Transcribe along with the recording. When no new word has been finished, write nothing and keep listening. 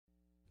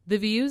The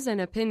views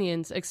and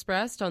opinions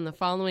expressed on the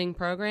following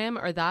program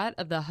are that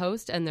of the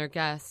host and their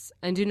guests,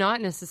 and do not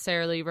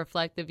necessarily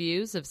reflect the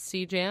views of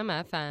CJAM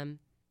FM.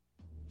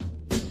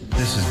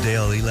 This is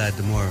Dale Elad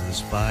Demore of the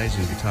Spies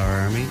and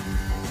Guitar Army,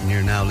 and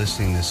you're now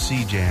listening to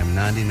CJAM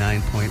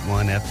 99.1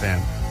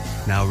 FM,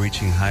 now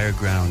reaching higher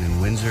ground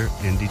in Windsor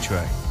and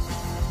Detroit.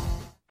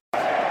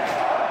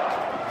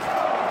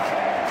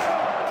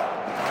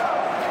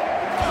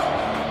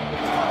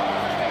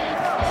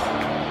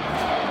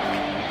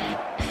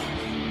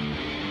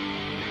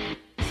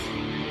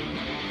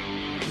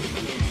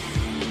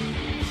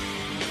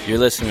 You're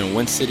listening to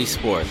Win City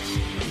Sports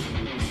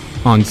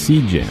on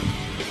CJAM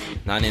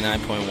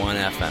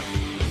 99.1 FM.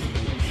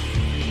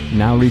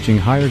 Now reaching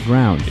higher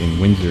ground in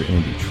Windsor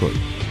and Detroit.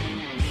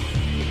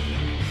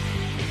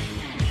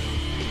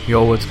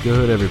 Yo, what's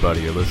good, everybody?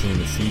 You're listening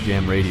to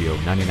CJAM Radio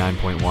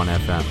 99.1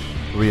 FM.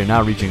 We are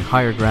now reaching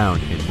higher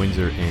ground in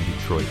Windsor and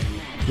Detroit.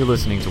 You're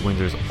listening to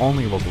Windsor's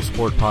only local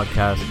sport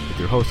podcast with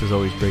your host, as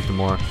always, Drake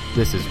Demore.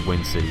 This is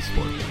Win City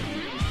Sports.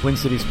 Win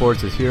City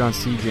Sports is here on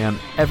CJAM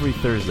every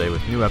Thursday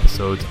with new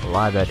episodes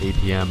live at 8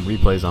 p.m.,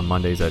 replays on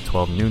Mondays at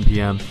 12 noon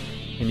p.m.,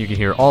 and you can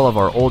hear all of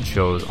our old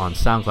shows on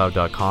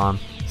SoundCloud.com,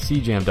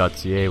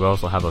 CJAM.ca. We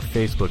also have a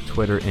Facebook,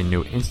 Twitter, and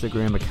new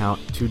Instagram account.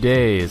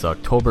 Today is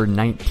October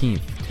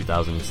 19th,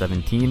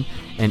 2017,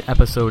 and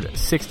episode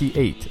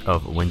 68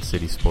 of Win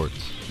City Sports.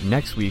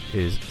 Next week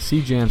is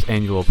CJAM's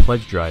annual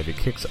pledge drive. It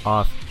kicks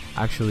off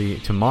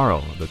actually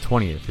tomorrow, the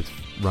 20th. It's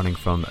running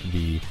from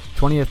the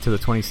 20th to the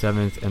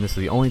 27th, and this is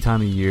the only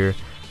time of year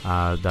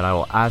that I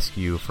will ask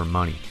you for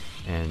money,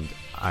 and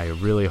I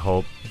really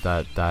hope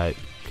that that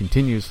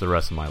continues the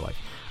rest of my life.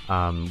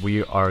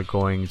 We are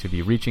going to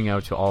be reaching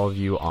out to all of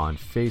you on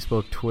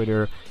Facebook,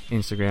 Twitter,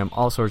 Instagram,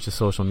 all sorts of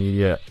social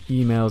media,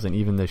 emails, and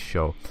even this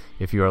show.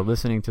 If you are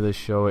listening to this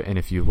show and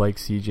if you like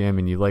CJAM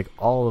and you like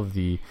all of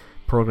the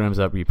programs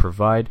that we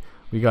provide,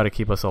 we got to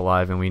keep us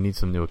alive, and we need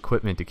some new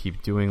equipment to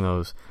keep doing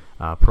those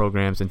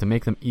programs and to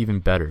make them even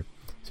better.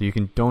 So you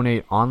can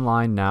donate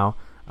online now.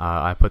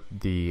 I put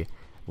the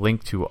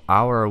link to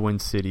our Win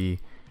City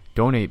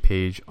donate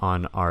page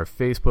on our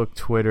Facebook,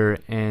 Twitter,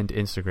 and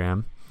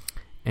Instagram.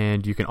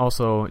 And you can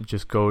also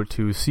just go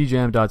to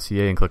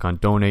cjam.ca and click on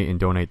donate and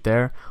donate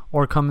there,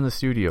 or come in the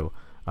studio,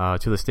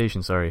 to the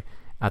station,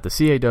 at the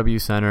CAW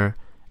Center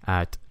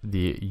at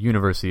the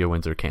University of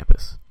Windsor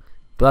campus.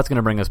 But that's going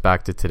to bring us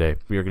back to today.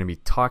 We are going to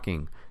be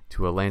talking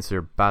to a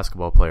Lancer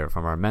basketball player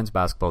from our men's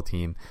basketball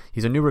team.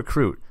 He's a new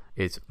recruit.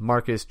 It's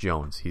Marcus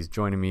Jones. He's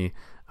joining me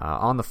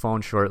on the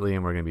phone shortly,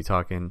 and we're going to be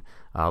talking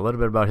a little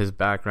bit about his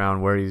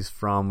background, where he's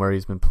from, where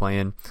he's been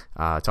playing,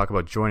 talk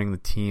about joining the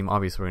team.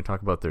 Obviously, we're going to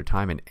talk about their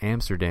time in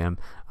Amsterdam,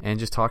 and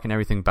just talking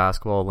everything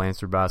basketball,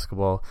 Lancer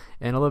basketball,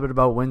 and a little bit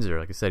about Windsor.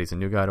 Like I said, he's a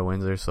new guy to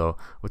Windsor, so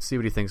let's see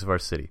what he thinks of our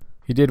city.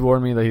 He did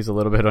warn me that he's a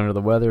little bit under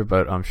the weather,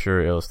 but I'm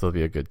sure it'll still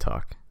be a good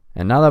talk.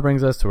 And now that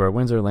brings us to our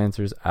Windsor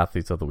Lancers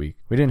Athletes of the Week.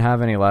 We didn't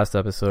have any last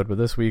episode, but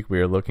this week we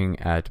are looking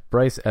at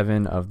Bryce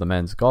Evan of the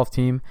men's golf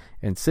team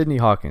and Sydney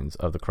Hawkins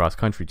of the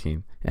cross-country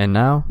team. And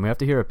now we have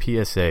to hear a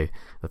PSA,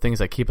 the things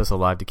that keep us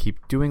alive, to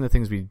keep doing the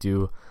things we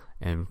do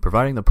and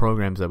providing the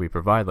programs that we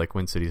provide, like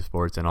Win City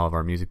Sports and all of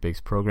our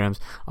music-based programs.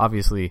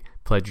 Obviously,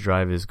 Pledge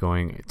Drive is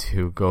going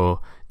to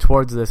go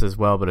towards this as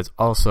well, but it's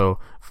also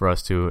for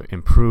us to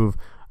improve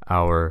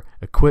our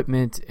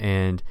equipment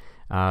and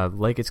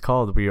like it's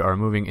called, we are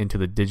moving into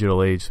the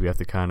digital age, so we have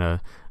to kind of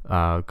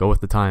go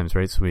with the times,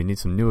 right? So we need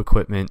some new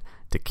equipment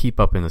to keep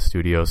up in the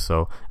studio.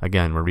 So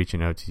again, we're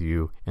reaching out to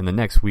you in the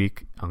next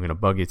week. I'm going to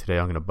bug you today.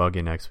 I'm going to bug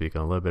you next week,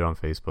 and a little bit on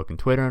Facebook and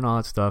Twitter and all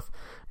that stuff.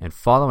 And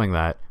following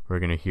that, we're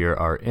going to hear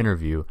our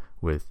interview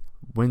with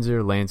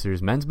Windsor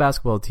Lancers men's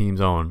basketball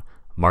team's own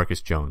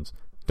Marcus Jones.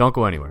 Don't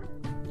go anywhere.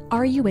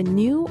 Are you a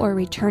new or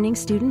returning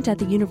student at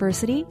the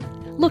university?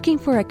 Looking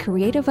for a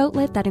creative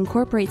outlet that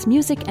incorporates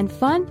music and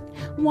fun?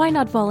 Why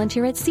not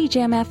volunteer at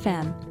CJAM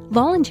FM?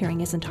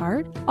 Volunteering isn't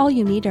hard. All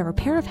you need are a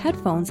pair of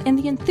headphones and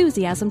the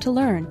enthusiasm to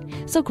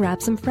learn. So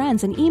grab some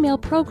friends and email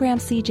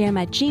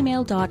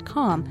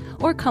programcjam@gmail.com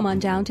or come on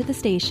down to the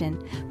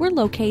station. We're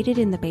located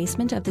in the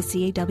basement of the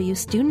CAW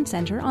Student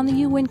Center on the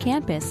UWin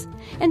campus.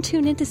 And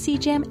tune into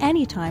CJAM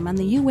anytime on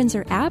the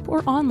UWindsor app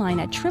or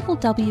online at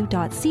www.cjam.ca.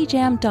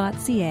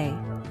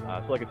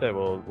 So like I said,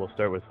 we'll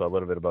start with a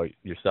little bit about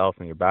yourself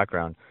and your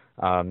background.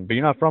 But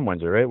you're not from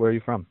Windsor, right? Where are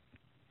you from?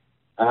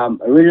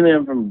 Originally,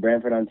 I'm from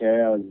Brantford,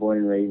 Ontario. I was born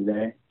and raised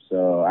there.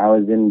 So I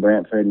was in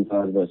Brantford until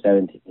I was about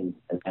 17. And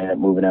ended up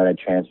moving out. I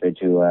transferred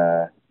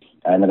to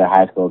another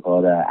high school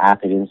called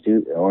Athlete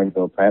Institute, or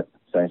Orangeville Prep.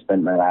 So I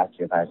spent my last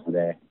year of high school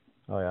there.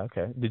 Oh, yeah,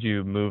 okay. Did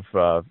you move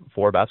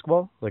for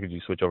basketball? Like, did you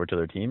switch over to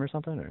their team or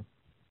something? Or?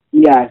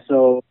 Yeah,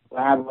 so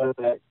what happened was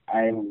that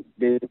I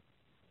did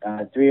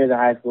 3 years of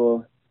high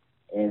school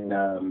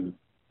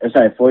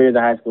 4 years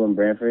of high school in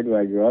Brantford, where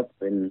I grew up,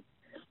 and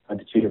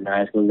went to 2 different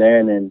high schools there.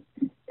 And then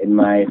in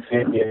my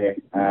 5th year,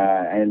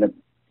 I ended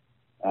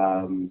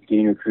up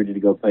getting recruited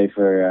to go play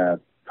for a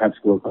prep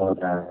school called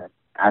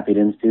Athlete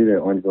Institute,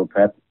 or Orangeville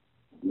Prep.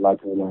 A lot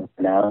of people know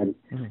it now. And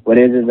what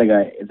it is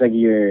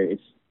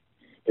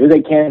it was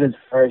like Canada's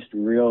first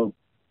real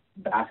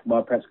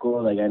basketball prep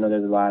school. Like I know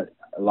there's a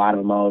lot of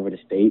them all over the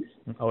States.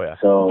 Oh yeah.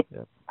 So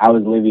yeah. I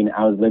was living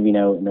out in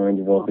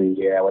Orangeville for a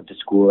year. I went to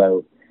school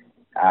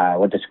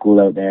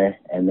out there,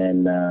 and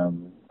then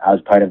I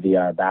was part of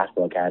the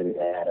basketball academy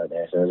they had out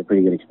there. So it was a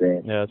pretty good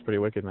experience. Yeah, that's pretty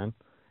wicked, man.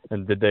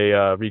 And did they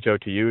reach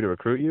out to you to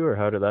recruit you, or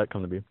how did that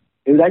come to be?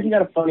 It was actually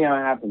kind of funny how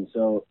it happened.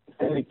 So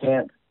I went to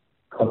camp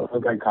called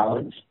Hooker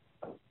College.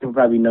 You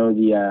probably know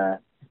the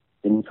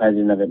new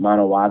president of it,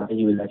 Mono Wada.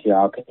 He was actually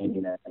all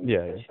Canadian.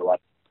 Yeah.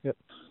 Yep.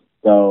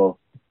 So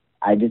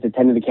I just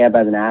attended the camp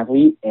as an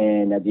athlete,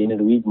 and at the end of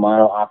the week,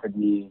 Mono offered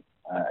me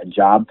a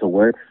job to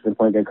work for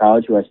Point Grey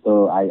College,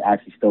 who I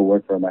actually still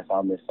work for. I saw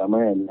him this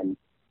summer, and then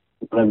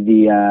one of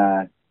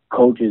the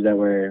coaches that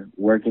were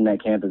working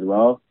that camp as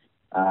well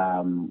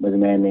was a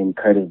man named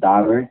Curtis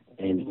Dauber,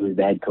 and he was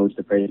the head coach of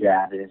the first year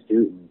Athlete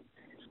Institute. And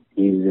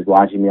he was just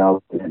watching me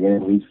all at the end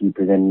of the week. He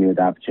presented me with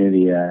the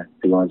opportunity to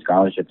go on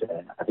scholarship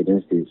to Athlete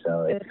Institute.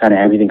 So it's kind of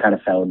everything kind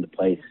of fell into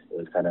place. It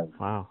was kind of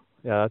wow.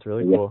 Yeah, that's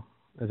really cool.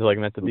 It's like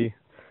meant to be.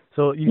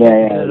 So you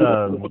did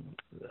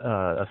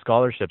a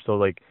scholarship. So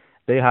like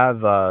they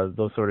have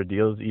those sort of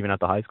deals even at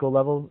the high school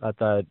level at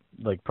that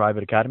like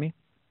private academy.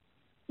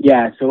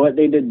 Yeah. So what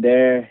they did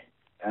there,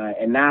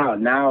 and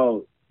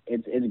now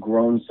it's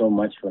grown so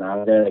much. When I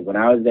was there, like when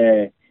I was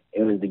there,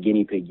 it was the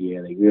guinea pig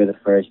year. Like we were the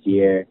first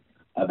year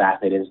of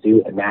Athlete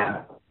Institute, and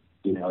now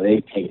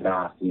they've taken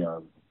off.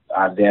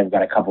 Obviously I've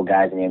got a couple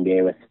guys in the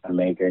NBA with Tom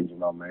Maker and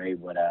Jamal Murray,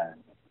 but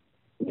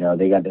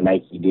they got the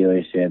Nike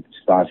dealership,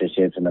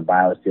 sponsorships, and the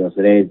BIOS deal.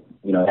 So they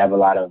have a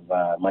lot of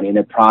money, and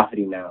they're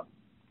profiting now.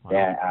 Wow.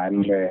 Yeah, I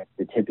remember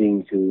the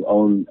tipping to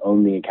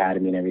own the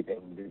academy and everything.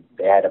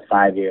 They had a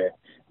 5-year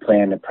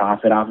plan to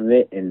profit off of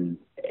it, and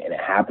it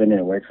happened, and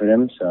it worked for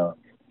them. So,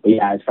 but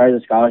yeah, as far as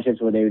the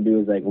scholarships, what they would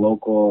do is like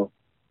local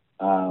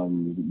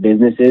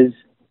businesses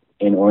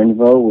in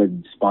Orangeville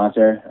would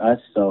sponsor us.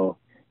 So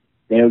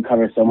they would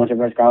cover so much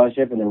of our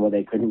scholarship, and then what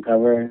they couldn't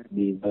cover,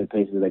 these other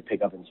places would like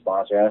pick up and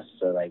sponsor us.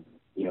 So like,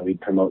 we'd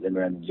promote them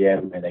around the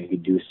gym, or like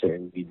we'd do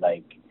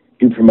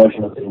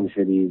promotional things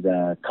for these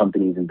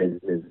companies and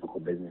businesses, local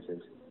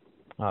businesses.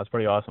 Oh, that's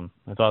pretty awesome.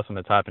 It's awesome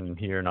it's happening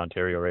here in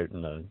Ontario, right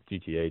in the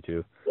GTA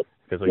too.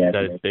 Because like you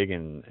said, it's big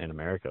in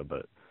America,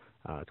 but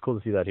it's cool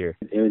to see that here.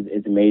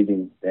 It's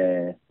amazing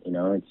that,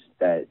 it's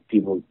that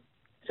people,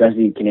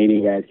 especially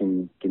Canadian guys,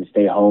 can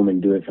stay home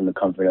and do it from the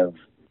comfort of,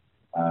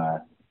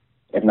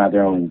 if not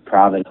their own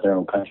province, their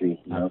own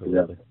country.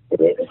 Absolutely.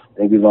 I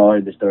think we've all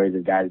heard the stories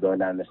of guys going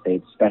down to the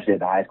States, especially at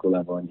the high school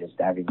level, and just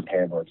having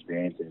terrible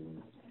experiences.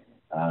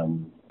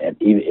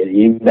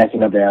 Even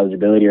messing up their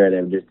eligibility or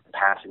their just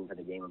passion for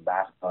the game of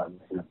basketball and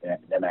messing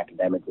up them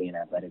academically and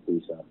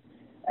athletically. So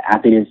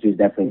Athlete Institute is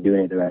definitely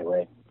doing it the right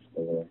way.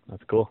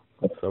 That's cool.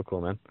 That's so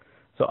cool, man.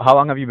 So how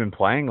long have you been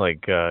playing,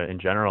 like, in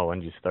general? When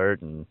did you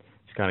start? And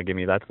just kind of give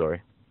me that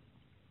story.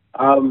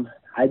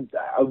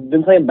 I've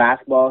been playing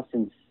basketball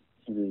since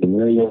a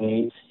really young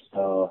age.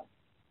 So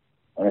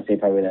I want to say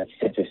probably like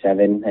 6 or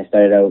 7. I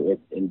started out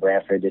in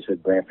Brantford, just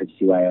with Brantford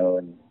CYO,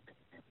 and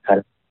kind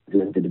of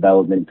doing the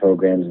development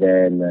programs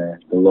there and the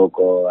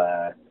local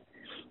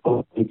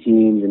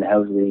teams and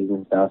house leagues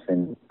and stuff.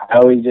 And I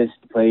always just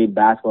played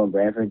basketball in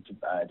Brantford. To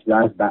be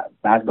honest,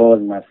 basketball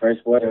was my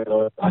first sport.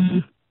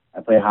 I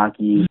played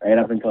hockey right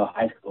up until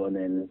high school, and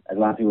then as a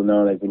lot of people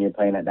know, like when you're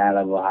playing at that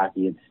level of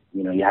hockey, it's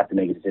you have to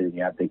make a decision.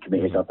 You have to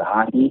commit yourself to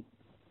hockey,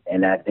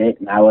 and that's it.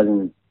 And I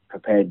wasn't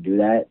prepared to do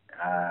that.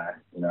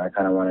 I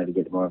kind of wanted to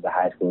get more of the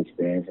high school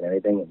experience and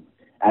everything. And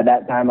at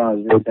that time, I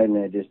was really starting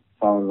to just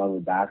fall in love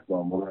with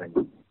basketball more.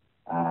 And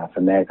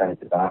from there, it kind of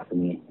took off for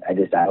me. I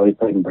always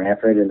played in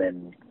Brantford, and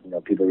then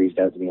people reached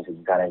out to me and said,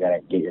 you kind of got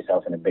to get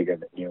yourself in a bigger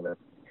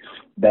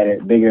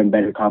and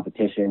better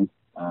competition.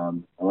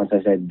 And once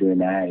I started doing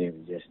that, it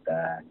was just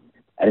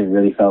I just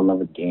really fell in love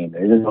with the game.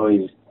 There's just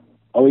always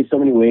so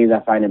many ways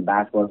I find in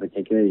basketball in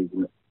particular.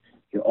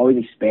 You're always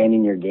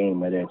expanding your game,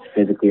 whether it's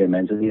physically or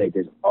mentally. Like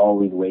there's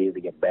always ways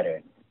to get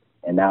better,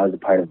 and that was a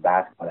part of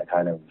basketball that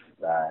kind of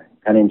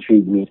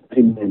intrigued me.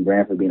 Especially in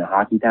Brantford being a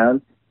hockey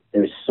town,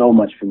 there was so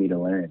much for me to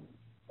learn,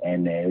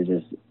 and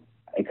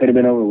it could have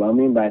been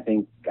overwhelming, but I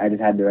think I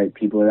just had the right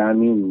people around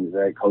me and the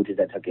right coaches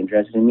that took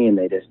interest in me, and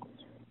they just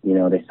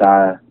they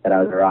saw that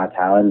I was a raw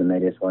talent, and they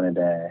just wanted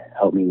to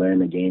help me learn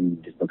the game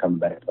and just become a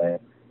better player.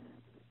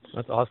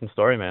 That's an awesome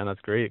story, man.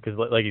 That's great because,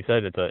 like you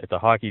said, it's a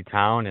hockey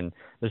town, and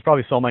there's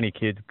probably so many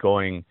kids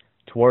going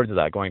towards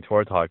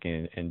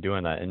hockey and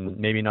doing that, and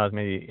maybe not as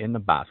many in the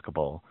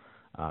basketball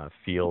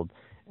field,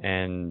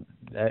 and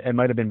it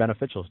might have been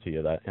beneficial to you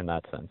in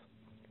that sense.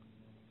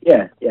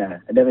 Yeah, I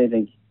definitely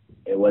think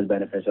it was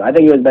beneficial. I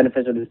think it was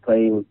beneficial just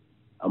playing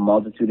a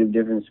multitude of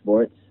different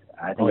sports.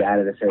 I think it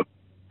added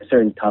a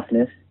certain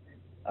toughness,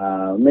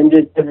 and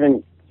just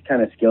different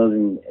kind of skills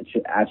and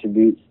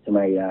attributes to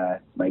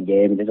my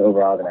game and just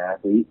overall as an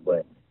athlete.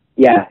 But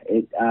yeah,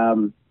 it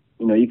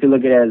you could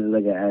look at it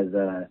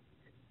as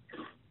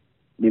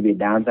maybe a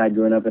downside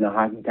growing up in a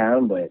hockey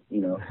town, but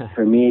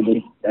for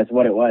me that's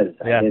what it was.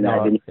 I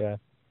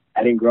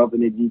didn't grow up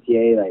in the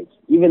GTA. Like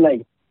even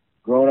like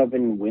growing up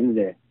in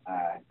Windsor,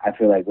 I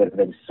feel like would have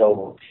been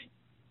so much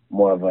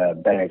more of a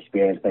better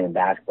experience playing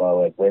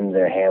basketball, like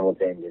Windsor,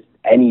 Hamilton, just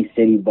any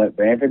city but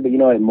Brantford. But,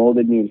 it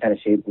molded me and kind of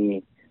shaped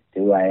me to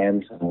who I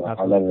am. So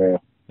I'll never.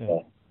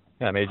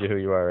 Yeah, it made you who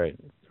you are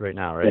right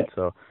now, right?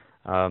 Yeah.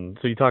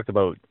 So you talked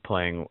about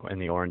playing in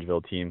the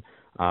Orangeville team,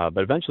 but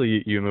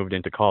eventually you moved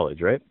into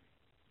college, right?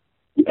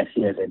 Yes,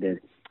 I did.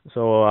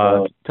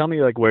 So tell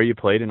me like where you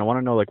played, and I want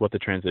to know like what the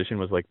transition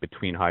was like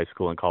between high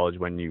school and college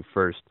when you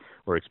first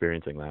were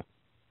experiencing that.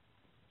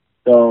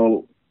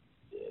 So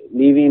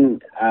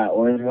leaving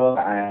Orangeville,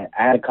 I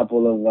had a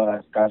couple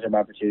of scholarship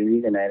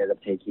opportunities, and I ended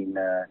up taking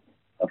a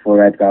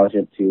full-ride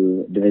scholarship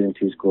to Division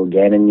II school,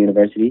 Gannon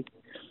University.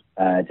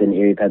 It's in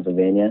Erie,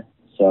 Pennsylvania.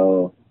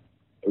 So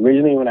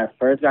originally when I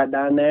first got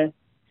down there,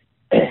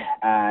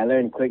 I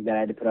learned quick that I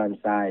had to put on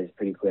size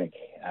pretty quick,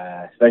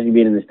 especially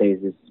being in the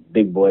States. It's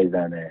big boys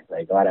down there,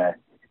 like a lot of,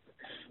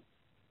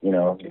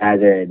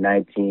 guys are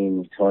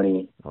 19,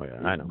 20. Oh,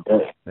 yeah, I know.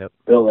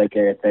 Built like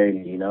they're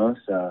 30,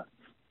 so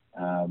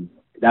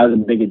that was a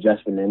big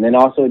adjustment. And then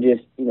also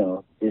just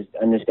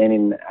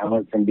understanding I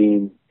went from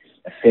being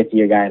a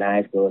fifth-year guy in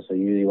high school, so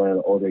usually one of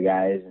the older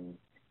guys, and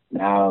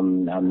now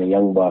I'm the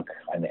young buck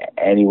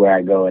anywhere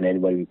I go and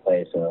anybody we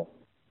play, so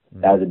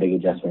that was a big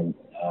adjustment.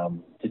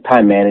 Just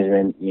time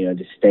management,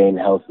 just staying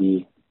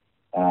healthy,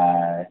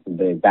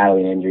 the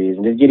battling injuries,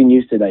 and just getting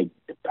used to like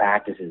the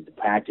practices. The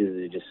practices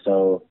are just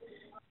so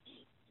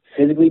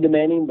physically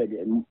demanding, but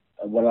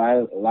what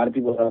a lot of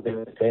people don't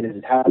understand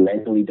is how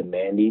mentally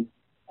demanding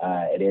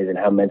it is, and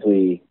how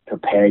mentally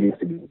prepared you have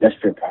to be just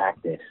for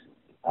practice.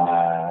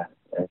 I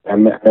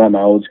know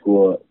my old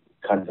school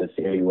kind of the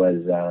theory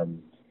was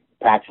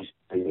practice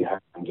really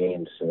hard in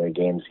games, so their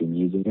games seem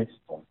easier.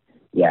 So,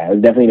 yeah, it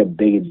was definitely a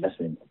big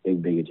adjustment,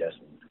 big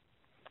adjustment.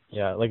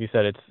 Yeah, like you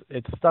said,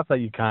 it's stuff that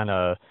you kind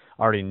of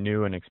already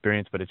knew and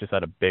experienced, but it's just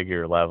at a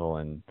bigger level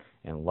and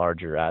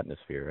larger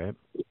atmosphere, right?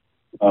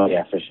 Oh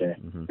yeah, for sure,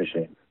 for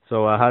sure.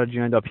 So how did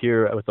you end up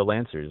here with the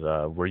Lancers?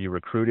 Were you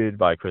recruited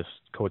by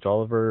Coach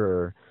Oliver,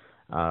 or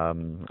how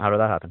did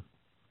that happen?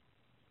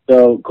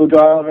 So Coach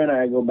Oliver and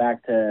I go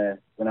back to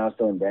when I was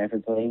still in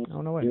Brantford playing.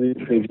 Oh, no way. He was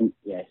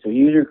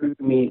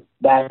recruiting me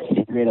back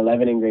in grade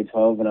 11 and grade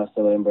 12 when I was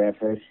still in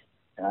Brantford.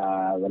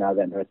 When I was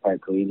at North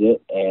Park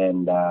Collegiate,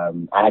 and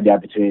I had the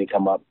opportunity to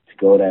come up to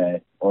go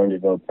to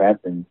Orangeville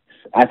Prep, and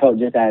I felt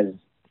just as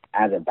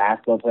a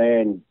basketball player,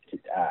 and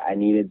I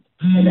needed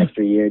an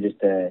extra year just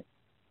to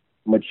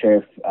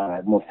mature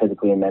more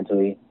physically and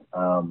mentally.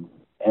 And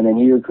then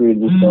he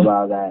recruited me so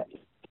well that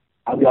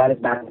I'll be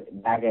honest,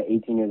 back at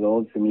 18 years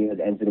old, for me it was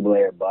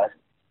NCAA or bust,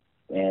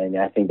 and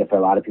I think that for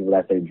a lot of people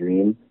that's their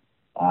dream.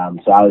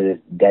 So I was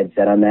just dead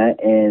set on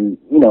that. And,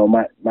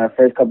 my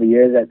first couple of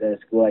years at the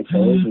school I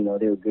chose,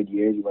 they were good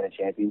years. You won a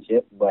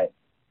championship. But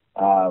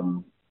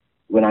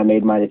when I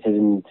made my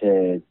decision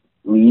to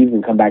leave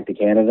and come back to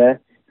Canada,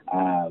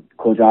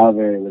 Coach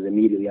Oliver was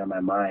immediately on my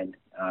mind.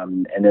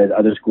 And there's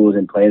other schools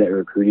in play that were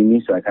recruiting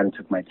me, so I kind of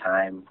took my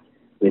time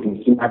with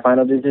making my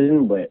final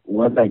decision. But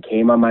once I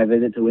came on my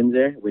visit to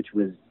Windsor, which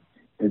was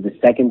the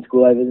second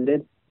school I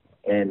visited,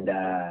 and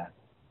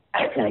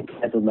I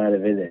canceled my other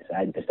visits.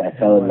 I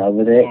fell in love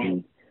with it,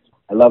 and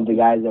I love the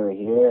guys that were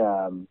here.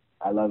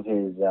 I love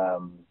his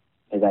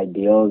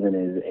ideals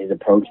and his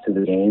approach to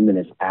the game and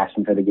his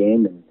passion for the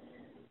game, and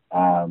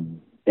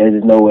there's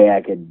just no way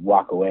I could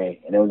walk away.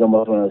 And it was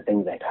almost one of those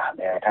things like, oh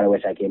man, I kind of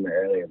wish I came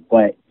here earlier.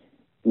 But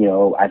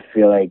I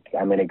feel like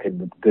I'm in a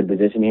good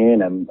position here,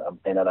 and I'm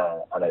playing on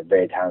a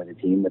very talented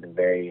team with a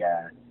very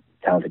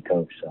talented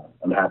coach. So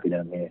I'm happy that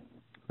I'm here.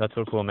 That's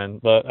so cool, man.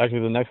 But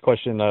actually, the next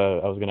question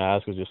I was going to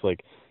ask was just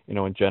like,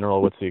 in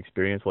general, what's the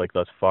experience like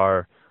thus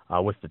far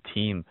with the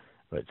team?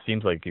 But it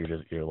seems like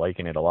you're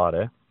liking it a lot,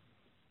 eh?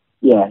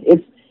 Yeah,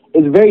 it's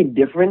very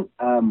different.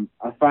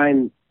 I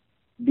find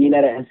being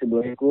at an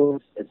NCAA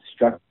school, it's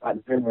struck a lot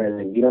different.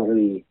 Whereas you don't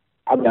really,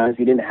 I'll be honest,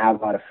 we didn't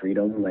have a lot of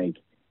freedom. Like,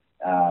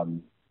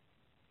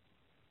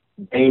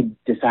 they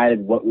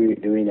decided what we were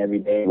doing every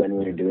day when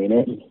we were doing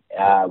it.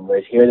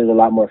 Whereas here, there's a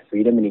lot more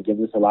freedom, and it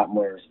gives us a lot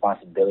more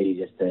responsibility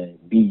just to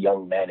be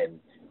young men. And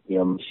he's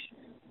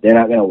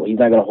not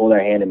gonna hold our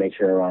hand and make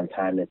sure we're on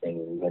time to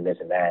things and this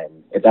and that.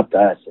 And it's up to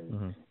us.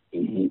 And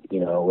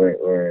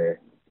we're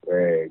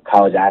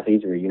college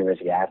athletes, we're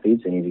university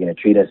athletes, and he's gonna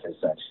treat us as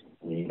such.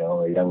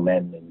 We're young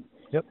men. And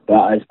yep.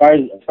 But as far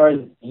as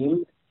the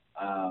team,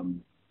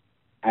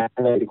 I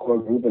like the core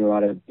group and a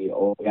lot of the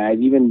old guys.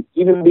 Even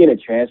being a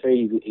transfer,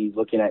 he's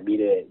looking at me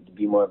to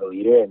be more of a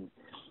leader. And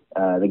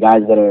the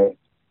guys that are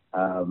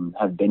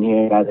have been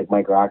here, guys like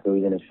Mike Rocker,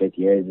 who's in his 5th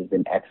year, has just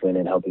been excellent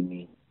in helping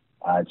me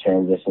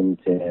transition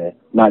to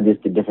not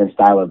just a different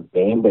style of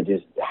game, but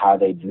just how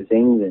they do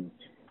things. And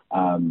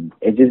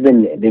it's just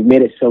they've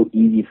made it so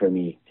easy for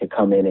me to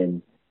come in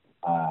and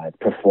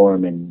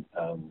perform and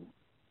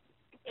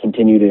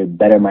continue to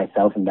better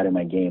myself and better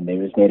my game. They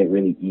just made it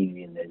really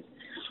easy. And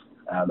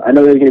I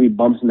know there's going to be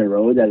bumps in the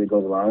road as it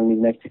goes along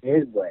these next 2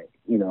 years, but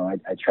I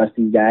trust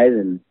these guys,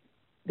 and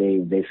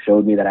they've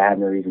showed me that I have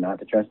no reason not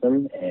to trust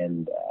them,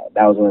 and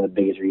that was one of the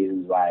biggest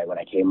reasons why when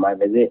I came my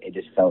visit, it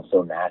just felt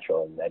so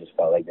natural, and I just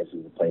felt like this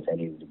was the place I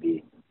needed to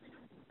be.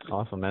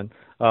 Awesome, man.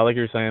 Like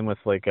you were saying with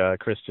like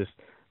Chris just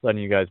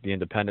letting you guys be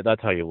independent,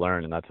 that's how you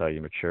learn and that's how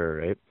you mature,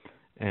 right?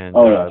 And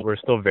we're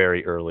still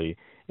very early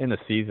in the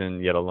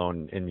season, yet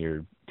alone in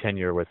your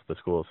tenure with the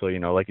school. So,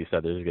 like you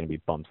said, there's going to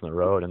be bumps in the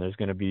road and there's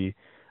going to be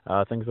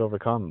things to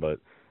overcome. But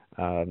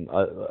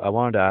I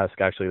wanted to ask,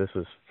 actually, this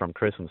was from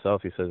Chris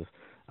himself. He says,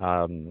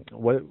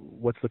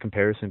 what's the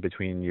comparison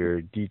between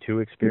your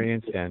D2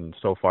 experience and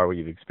so far what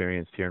you've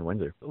experienced here in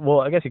Windsor?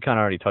 Well, I guess you kind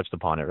of already touched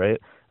upon it, right?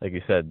 Like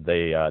you said,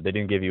 they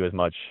didn't give you as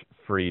much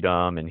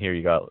freedom, and here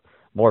you got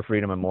more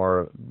freedom and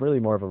really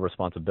more of a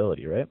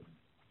responsibility, right?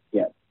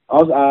 Yeah.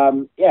 Also,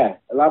 a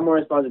lot more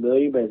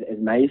responsibility, but it's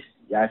nice.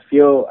 Yeah, I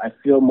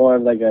feel more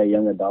of like a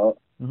young adult,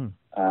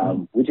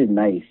 which is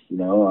nice.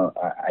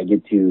 I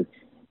get to,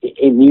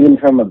 even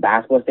from a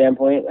basketball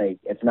standpoint, like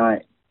it's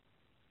not.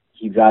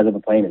 He draws up a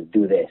plan and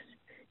do this.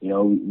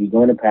 We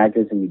go into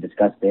practice and we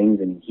discuss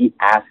things, and he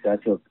asks us.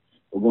 We'll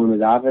go into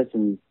his office,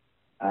 and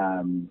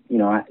I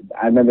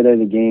remember there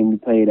was a game we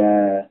played.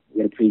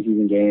 We had a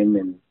preseason game,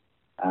 and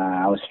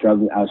I was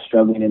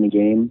struggling in the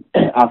game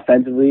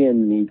offensively,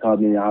 and he called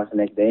me in the office the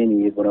next day, and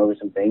he just went over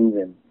some things,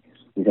 and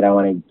he said,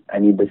 I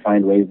need to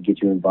find ways to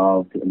get you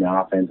involved in the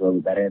offense a little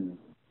bit better. And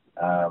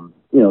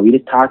we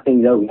just talked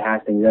things out, we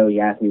hashed things out.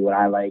 He asked me what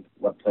I like,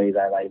 what plays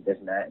I like, this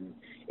and that, and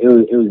it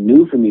was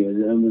new for me. It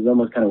was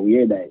almost kind of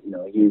weird that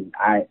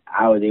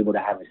I was able to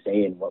have a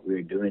say in what we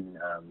were doing.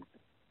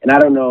 And I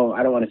don't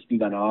want to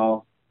speak on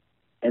all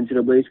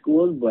NCAA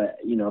schools, but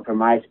from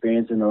my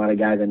experience and a lot of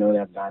guys I know that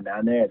have gone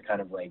down there, it's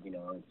kind of like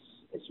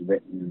it's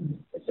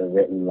a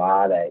written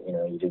law that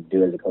you just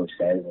do as the coach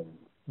says,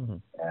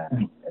 and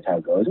that's how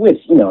it goes. Which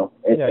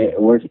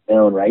it works in its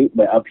own right,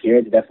 but up here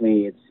it's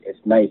definitely it's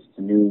nice. It's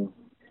new.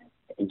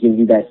 It gives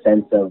you that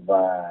sense of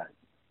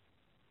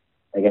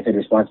like I said,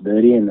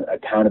 responsibility and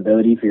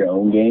accountability for your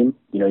own game.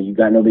 You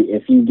got nobody.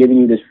 If he's giving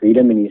you this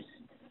freedom and he's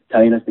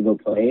telling us to go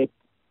play,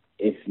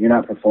 if you're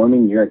not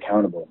performing, you're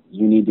accountable.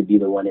 You need to be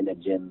the one in the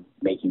gym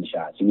making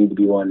shots. You need to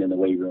be one in the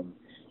weight room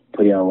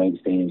putting on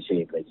weight, staying in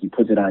shape. Like he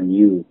puts it on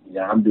you.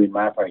 I'm doing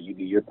my part. You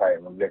do your part.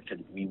 And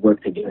we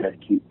work together as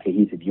a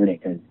cohesive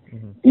unit because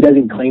he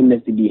doesn't claim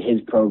this to be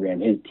his program,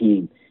 his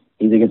team.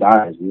 He's like, it's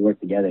ours. We work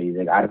together. He's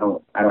like, I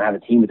don't have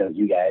a team without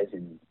you guys,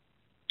 and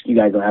you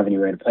guys don't have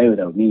anywhere to play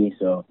without me.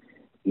 So.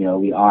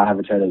 We all have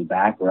each other's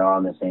back. We're all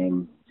on the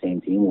same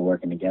team. We're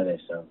working together.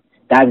 So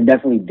that's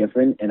definitely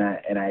different, and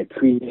I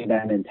appreciate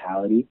that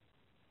mentality.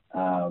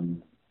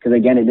 Because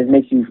again, it just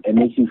makes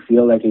you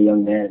feel like a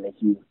young man.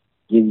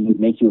 It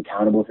makes you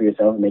accountable for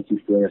yourself. It makes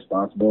you feel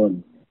responsible,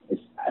 and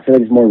I feel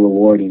like it's more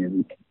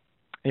rewarding.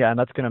 Yeah, and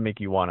that's gonna make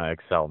you want to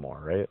excel more,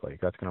 right?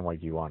 Like that's gonna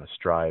make you want to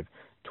strive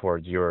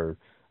towards your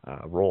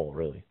role,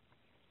 really.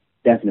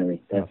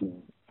 Definitely.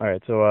 All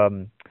right, so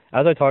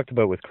as I talked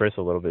about with Chris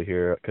a little bit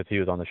here, because he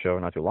was on the show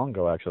not too long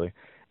ago, actually,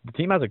 the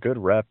team has a good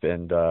rep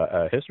and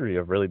a history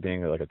of really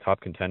being like a top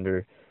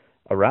contender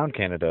around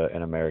Canada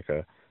and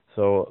America.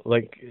 So,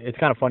 like, it's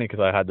kind of funny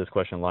because I had this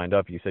question lined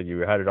up. You said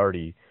you had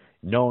already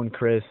known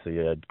Chris,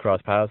 you had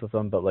crossed paths with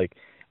him, but, like,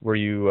 were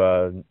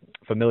you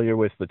familiar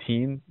with the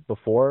team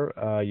before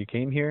you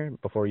came here,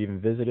 before you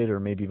even visited, or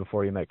maybe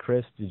before you met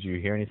Chris? Did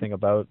you hear anything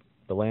about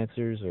the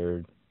Lancers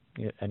or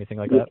anything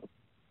like that?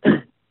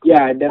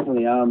 Yeah,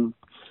 definitely.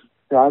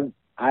 So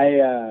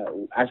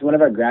actually one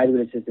of our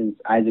graduate assistants,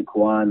 Isaac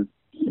Kwan,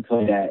 he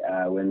played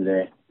at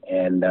Windsor,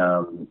 and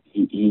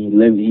he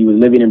was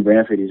living in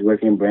Brantford. He was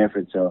working in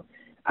Brantford. So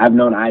I've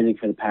known Isaac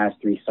for the past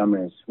 3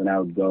 summers when I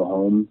would go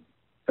home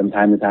from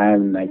time to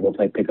time and I'd go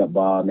play pickup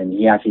ball. And then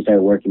he actually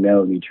started working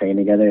out and we trained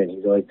together. And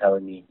he's always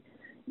telling me,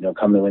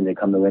 come to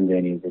Windsor.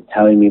 And he's just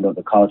telling me about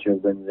the culture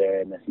of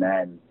Windsor and this and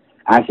that. And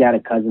I actually had a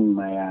cousin,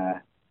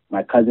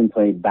 my cousin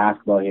played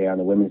basketball here on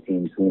the women's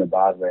team, Selena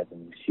Bosworth,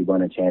 and she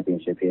won a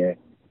championship here.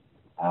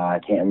 I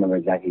can't remember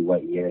exactly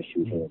what year she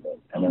was here, but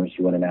I remember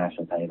she won a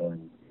national title.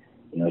 And,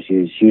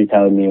 she was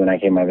telling me when I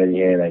came my visit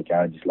here, like,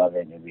 I would just love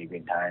it and it'd be a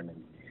great time.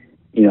 And,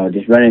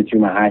 just running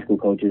through my high school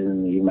coaches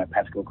and even my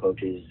prep school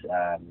coaches.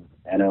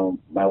 I know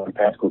my one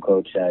prep school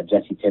coach,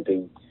 Jesse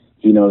Tipping,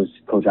 he knows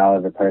Coach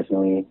Oliver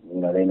personally.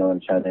 They know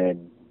each other,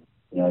 and,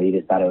 he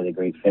just thought it was a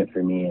great fit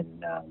for me.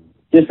 And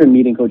just from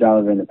meeting Coach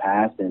Oliver in the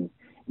past and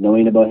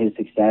knowing about his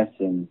success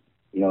and,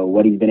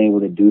 what he's been able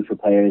to do for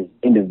players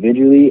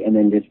individually and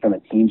then just from a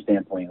team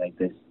standpoint like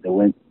this,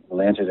 the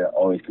Lancers are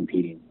always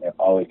competing. They're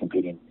always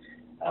competing.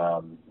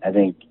 I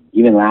think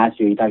even last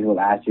year, he talked about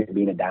last year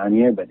being a down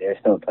year, but they're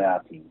still a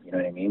playoff team. You know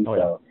what I mean? Oh,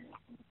 yeah. So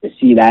to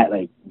see that,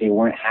 like, they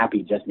weren't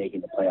happy just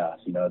making the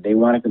playoffs. They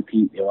want to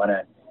compete. They want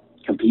to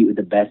compete with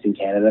the best in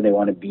Canada. They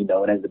want to be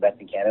known as the best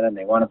in Canada, and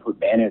they want to put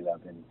banners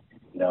up. And,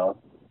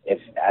 if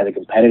as a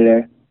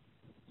competitor,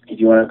 if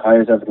you want to call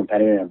yourself a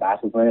competitor and a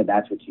basketball player,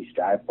 that's what you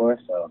strive for.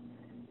 So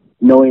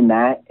knowing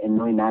that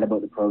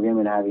about the program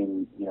and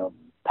having,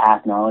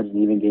 past knowledge and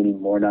even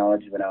gaining more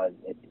knowledge when I was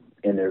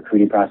in the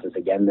recruiting process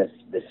again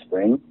this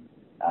spring,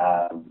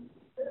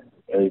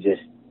 it was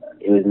just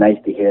it was nice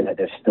to hear that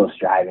they're still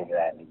striving for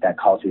that. Like, that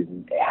culture,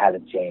 it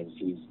hasn't changed.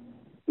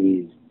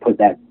 He's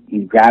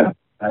grabbed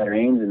the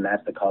reins, and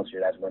that's the culture.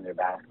 That's Windsor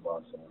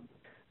basketball. So.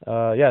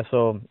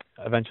 So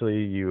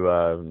eventually you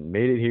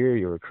made it here,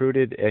 you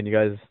recruited, and you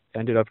guys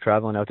ended up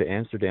traveling out to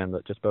Amsterdam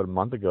just about a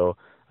month ago.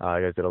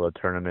 You guys did a little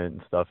tournament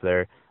and stuff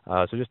there.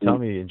 So just tell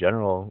me in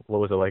general, what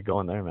was it like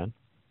going there, man?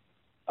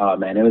 Oh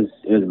man, it was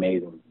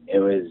amazing. It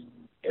was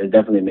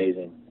definitely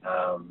amazing.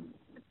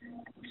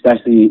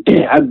 Especially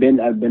I've been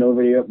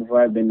over to Europe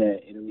before. I've been to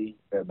Italy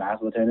for a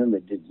basketball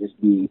tournament, but just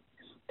be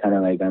kind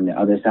of like on the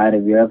other side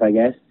of Europe, I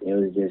guess. It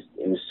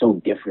was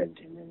so different.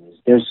 And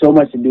there's so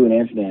much to do in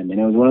Amsterdam, and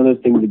it was one of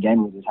those things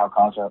again, which is how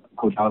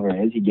Coach Oliver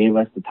is. He gave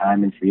us the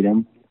time and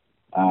freedom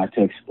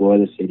to explore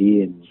the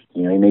city, and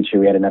he made sure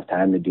we had enough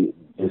time to do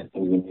the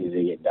things we needed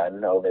to get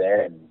done over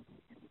there. And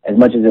as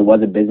much as it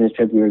was a business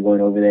trip, we were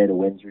going over there to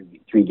win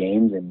three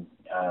games, and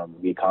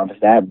we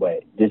accomplished that.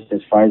 But just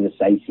as far as the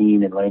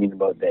sightseeing and learning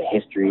about the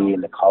history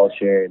and the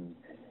culture, and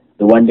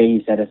the one day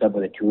he set us up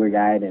with a tour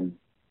guide, and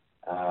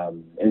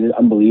it was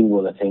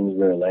unbelievable the things we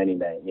were learning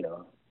that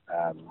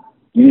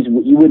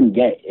you wouldn't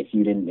get if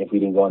we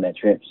didn't go on that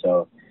trip.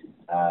 So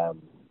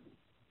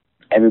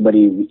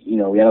everybody,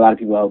 we had a lot of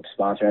people help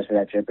sponsor us for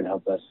that trip and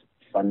help us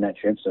fund that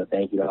trip. So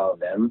thank you to all of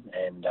them.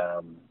 And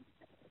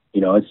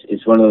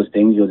it's one of those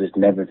things you'll just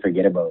never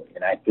forget about.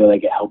 And I feel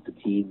like it helped the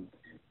team,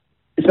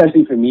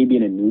 especially for me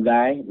being a new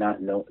guy,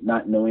 not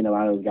knowing a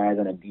lot of those guys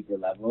on a deeper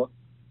level.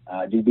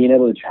 Just being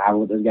able to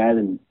travel with those guys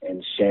and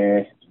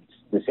share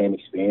the same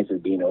experience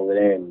of being over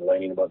there and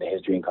learning about the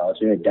history and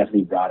culture, it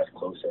definitely brought us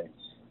closer.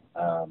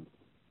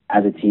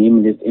 As a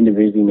team, just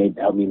individually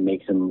helped me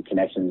make some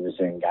connections with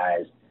certain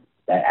guys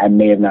that I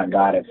may have not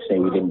got if, say,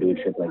 we didn't do a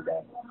trip like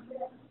that.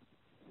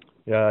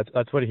 Yeah,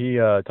 that's what he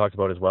talked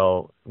about as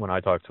well. When I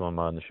talked to him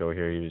on the show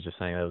here, he was just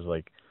saying it was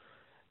like,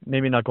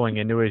 maybe not going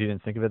into it, he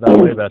didn't think of it that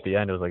way, but at the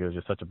end, it was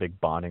just such a big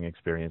bonding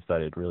experience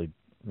that it really,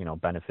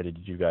 benefited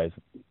you guys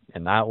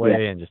in that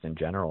way and just in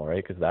general,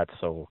 right? Because that's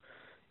so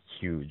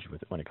huge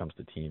when it comes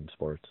to team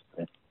sports.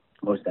 Yeah,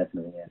 most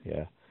definitely,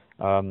 yeah.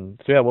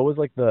 Yeah. What was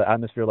like the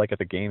atmosphere like at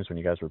the games when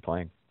you guys were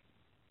playing?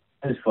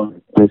 It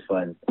was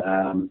fun.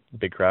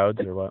 Big crowds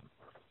or what?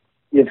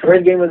 The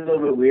first game was a little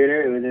bit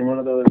weirder. It was in one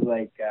of those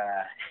like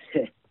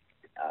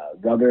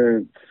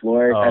rubber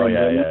floor kind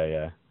of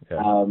games.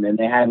 Yeah. And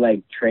they had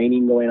like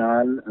training going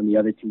on the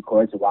other two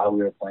courts while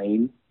we were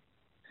playing.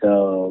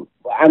 So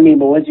but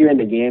once you're in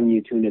the game,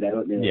 you tuned it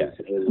out. And it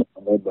was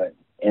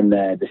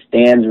the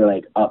stands were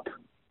like up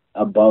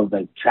above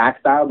like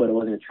track style, but it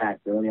wasn't a track.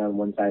 They're only on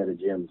one side of the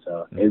gym,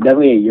 so it was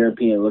definitely a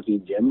European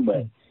looking gym.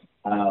 But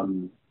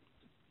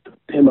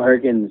Pim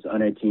Herkins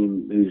on our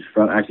team, who's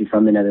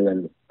from the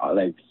Netherlands,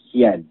 like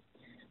he had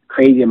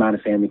crazy amount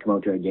of family come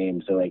out to our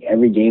game, so like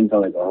every game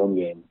felt like a home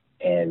game,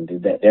 and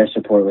their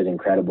support was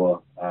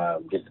incredible.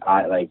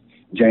 Like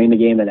during the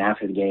game and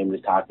after the game,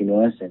 just talking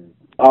to us, and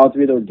all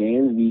three of those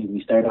games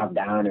we started off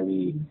down, and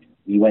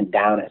we went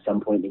down at some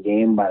point in the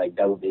game by like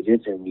double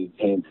digits, and we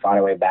came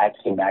back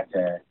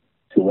to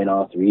win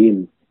all three.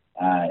 And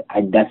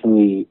I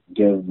definitely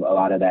give a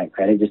lot of that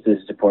credit just to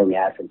the support we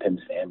had from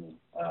Pim's family.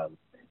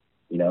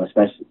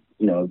 Especially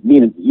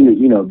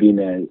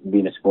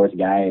being a sports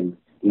guy, and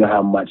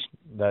how much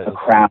a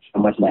crowd, how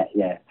much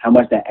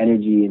that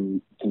energy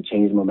and can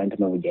change the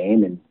momentum of a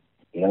game. And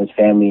his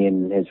family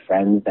and his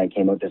friends that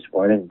came out to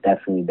support us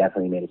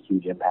definitely made a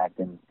huge impact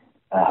in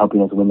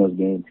helping us win those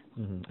games.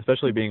 Mm-hmm.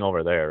 Especially being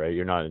over there, right?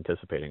 You're not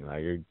anticipating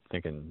that. You're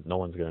thinking no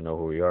one's gonna know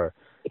who we are.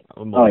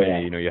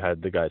 You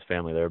had the guy's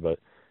family there,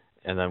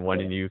 and then when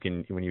you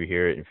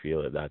hear it and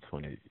feel it, that's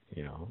when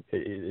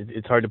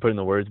it's hard to put in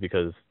the words,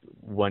 because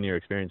when you're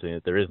experiencing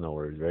it, there is no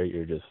words, right?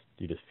 You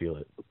just feel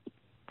it.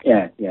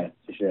 Yeah,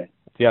 for sure.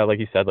 Yeah, like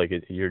you said,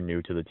 you're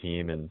new to the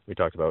team, and we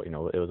talked about, it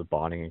was a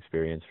bonding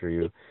experience for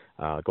you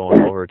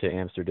going over to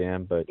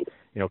Amsterdam, but,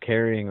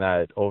 carrying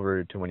that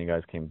over to when you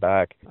guys came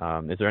back.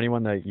 Is there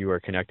anyone that you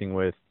are connecting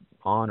with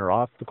on or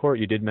off the court?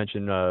 You did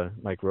mention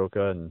Mike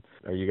Roca, and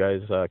are you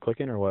guys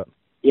clicking or what?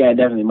 Yeah,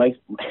 definitely. Mike's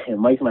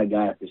my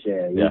guy for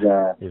sure.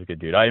 He's a good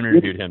dude. I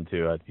interviewed him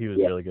too. He was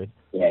really good.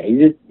 Yeah,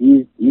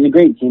 he's a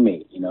great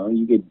teammate.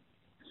 You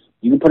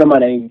could put him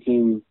on any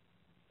team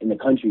in the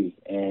country,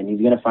 and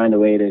he's gonna find a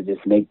way to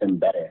just make them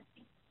better.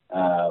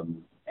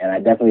 And I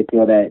definitely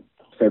feel that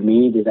for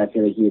me, because I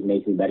feel like he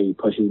makes me better. He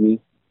pushes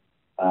me.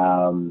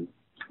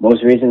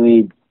 Most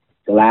recently,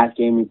 the last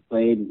game we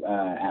played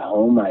at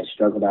home, I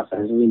struggled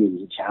offensively, and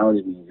he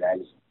challenged me.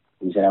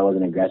 He said I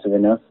wasn't aggressive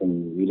enough,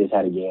 and we just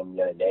had a game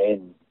the other day,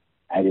 and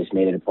I just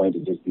made it a point to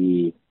just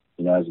be,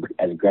 as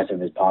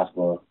aggressive as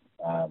possible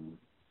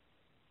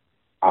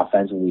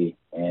offensively,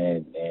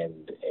 and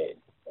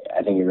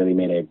I think it really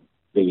made a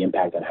big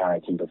impact on how our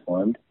team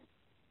performed.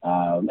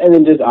 And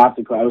then just off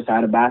the court,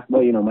 outside of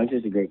basketball, Mike's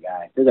just a great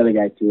guy. There's other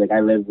guys too. Like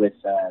I live with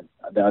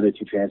the other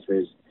two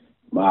transfers,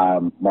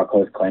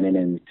 Marcos Clennon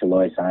and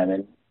Taloy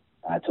Simon.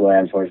 Taloy,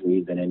 unfortunately,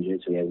 he's been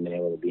injured, so he hasn't been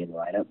able to be in the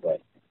lineup,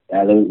 but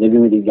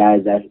living with these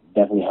guys, that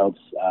definitely helps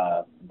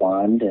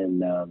bond.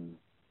 And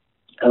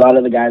a lot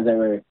of the guys that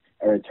were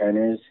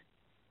returners,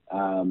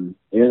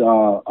 They're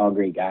all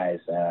great guys.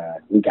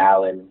 Luke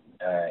Allen,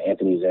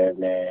 Anthony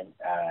Zervner,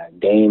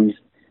 Dames.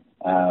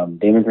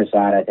 Damon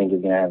Prasad, I think,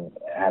 is going to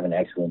have an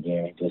excellent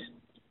year. Just,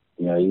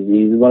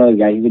 he's one of those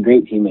guys. He's a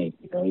great teammate.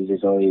 He's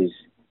just always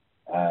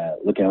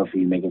looking out for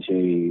you, making sure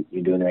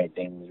you're doing the right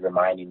things,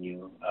 reminding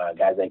you.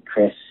 Guys like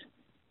Chris.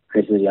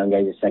 Chris is a young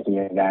guy. He's a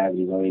second-year guy, but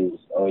he's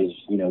always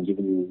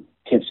giving you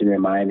tips and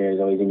reminders,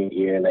 always in your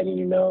ear, letting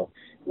you know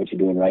what you're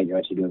doing right and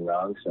what you're doing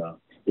wrong. So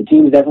the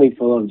team is definitely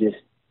full of just,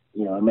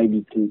 it might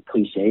be too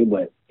cliche,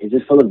 but it's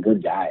just full of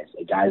good guys,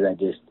 like guys that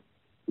just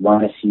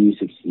want to see you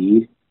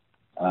succeed.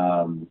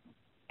 And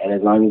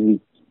as long as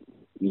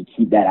we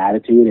keep that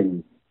attitude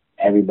and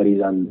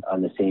everybody's on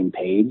the same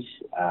page,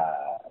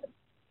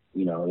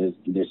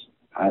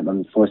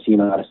 I'm foreseeing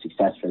a lot of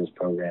success for this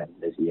program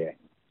this year.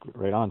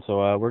 Right on.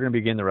 So we're going to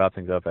begin to wrap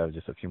things up. I have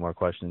just a few more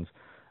questions.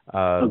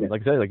 Okay.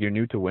 Like I said, you're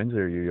new to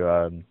Windsor.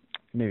 You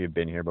maybe have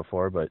been here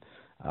before, but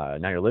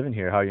now you're living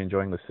here. How are you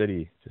enjoying the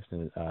city? Just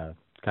a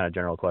kind of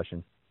general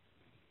question.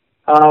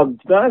 To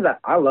be honest,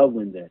 I love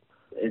Windsor.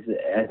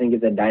 I think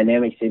it's a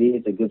dynamic city.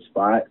 It's a good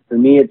spot. For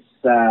me,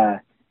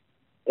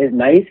 it's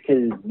nice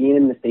because being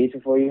in the States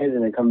for 4 years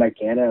and then come back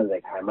to Canada, I was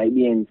like, I might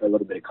be in for a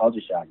little bit of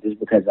culture shock just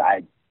because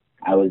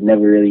I was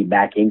never really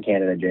back in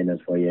Canada during those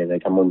 4 years. I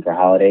come home for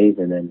holidays,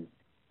 and then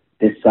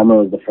this summer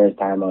was the first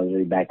time I was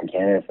really back in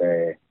Canada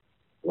for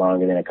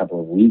longer than a couple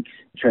of weeks.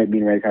 Detroit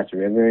being right across the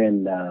river,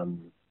 and I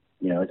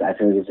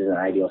feel like this is an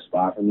ideal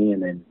spot for me.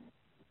 And then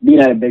being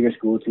at a bigger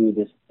school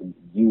too,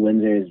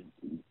 Windsor is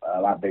a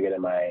lot bigger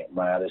than my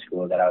other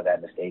school that I was at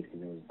in the States,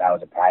 because that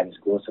was a private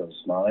school, so it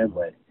was smaller.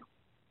 But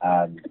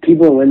the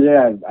people in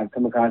Windsor, I've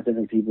come across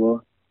different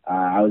people.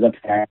 I was up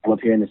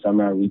here in the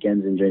summer on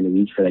weekends and during the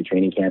week for like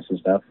training camps and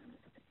stuff.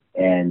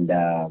 And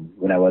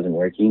when I wasn't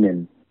working,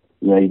 and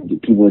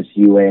people would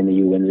see you wearing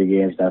the Windsor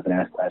gear and stuff and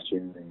ask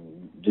questions,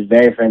 and just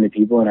very friendly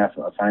people. And I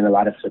find a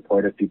lot of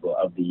supportive people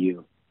of the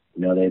U.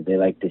 They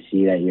like to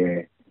see that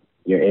you're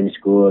in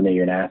school and that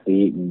you're an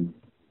athlete, and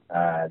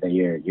that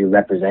you're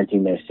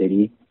representing their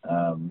city.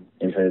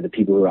 And for the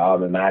people who are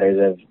alma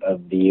maters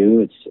of the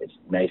U, it's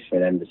nice for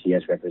them to see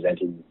us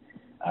representing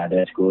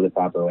their school the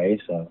proper way.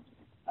 So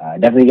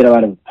definitely get a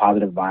lot of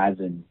positive vibes,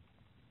 and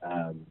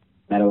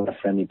met a lot of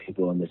friendly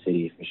people in the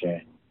city for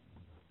sure.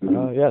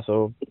 Yeah,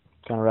 so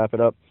kind of wrap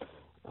it up.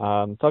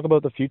 Talk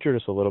about the future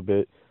just a little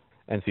bit.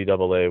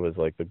 NCAA was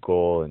like the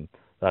goal, and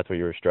that's what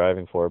you were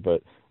striving for.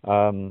 But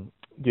do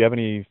you have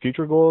any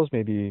future goals?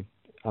 Maybe,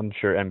 I'm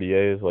sure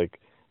NBA is like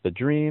the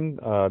dream.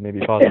 Maybe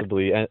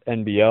possibly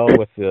NBL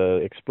with the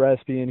Express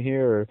being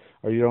here,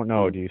 or you don't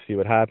know. Do you see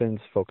what happens?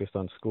 Focused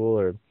on school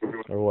or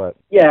what?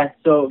 Yeah.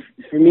 So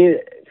for me,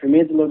 it's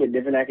a little bit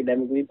different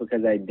academically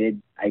because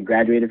I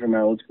graduated from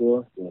my old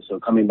school. So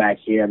coming back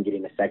here, I'm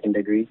getting a second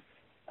degree.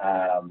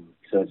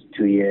 So it's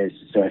 2 years.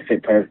 So it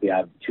fit perfectly. I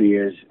have 2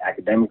 years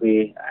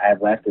academically I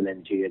have left, and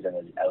then 2 years of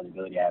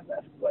eligibility I have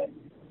left. But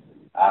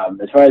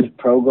as far as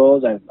pro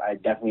goals, I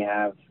definitely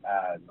have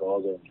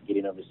goals of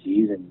getting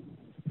overseas, and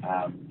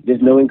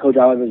just knowing Coach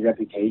Oliver's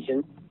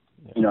reputation.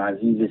 He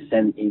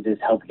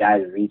just helped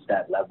guys reach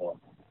that level.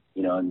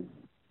 And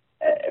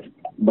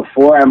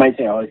before I might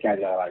say, oh, this guy's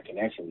got a lot of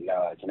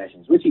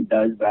connections, which he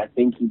does. But I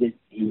think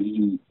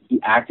he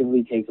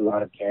actively takes a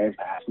lot of care and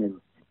passion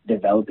in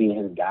developing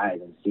his guys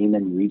and seeing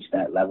them reach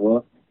that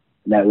level.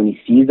 And that when he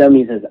sees them,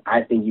 he says,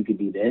 I think you could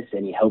be this,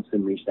 and he helps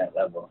them reach that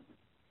level.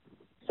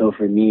 So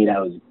for me,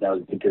 that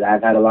was because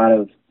I've had a lot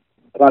of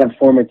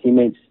former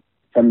teammates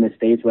from the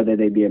States, whether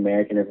they be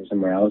American or from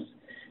somewhere else,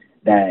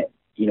 that,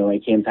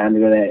 it came time to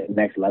go to that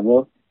next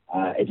level.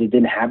 It just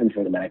didn't happen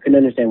for them. And I couldn't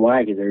understand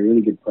why, because they're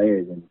really good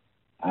players. And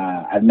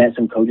I've met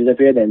some coaches up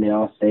here that they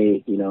all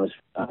say,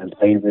 I'm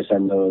playing for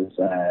some of those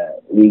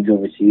leagues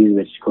overseas,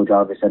 which Coach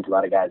Oliver sent a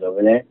lot of guys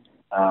over there.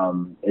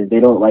 Is they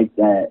don't like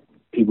that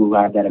people who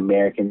have that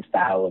American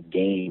style of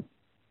game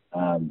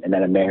and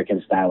that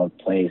American style of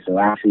play. So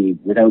actually,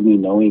 without me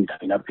knowing,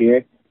 coming up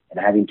here and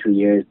having 2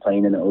 years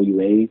playing in the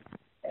OUA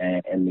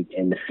and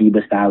the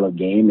FIBA style of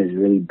game is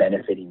really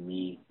benefiting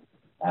me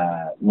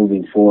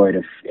moving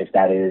forward if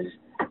that is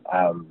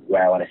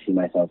where I want to see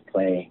myself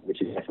play,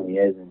 which it definitely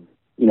is. And,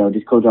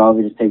 just Coach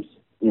Oliver just takes,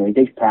 he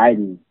takes pride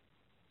in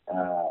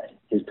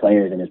his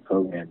players and his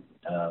program.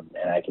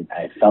 And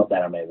I felt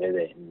that on my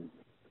visit. And,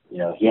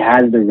 he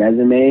has the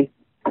resume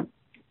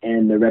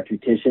and the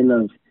reputation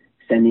of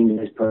sending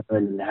his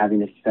program and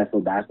having a successful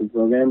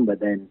basketball program, but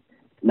then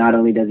not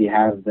only does he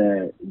have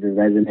the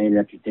resume and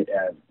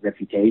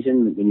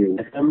reputation, when you're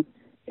with him,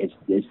 it's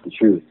the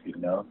truth. He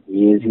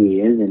is who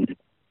he is, and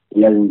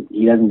he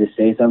doesn't just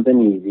say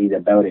something; he's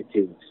about it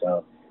too.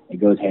 So it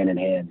goes hand in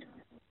hand.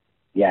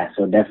 Yeah,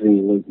 so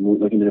definitely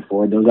looking to the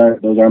forward.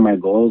 Those are my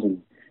goals,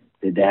 and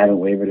they haven't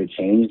wavered or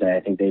changed. I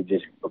think they've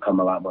just become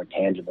a lot more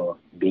tangible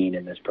being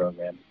in this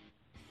program.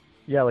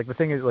 Yeah, like the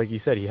thing is, like you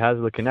said, he has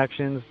the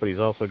connections, but he's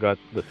also got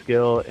the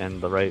skill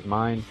and the right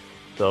mind.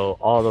 So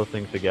all those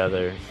things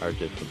together are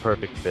just the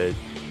perfect fit,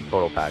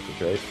 total package,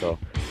 right? So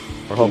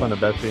we're hoping the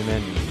best for you,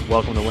 man.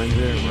 Welcome to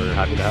Windsor, and we're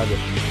happy to have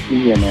you.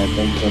 Yeah, man.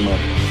 Thanks so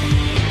much.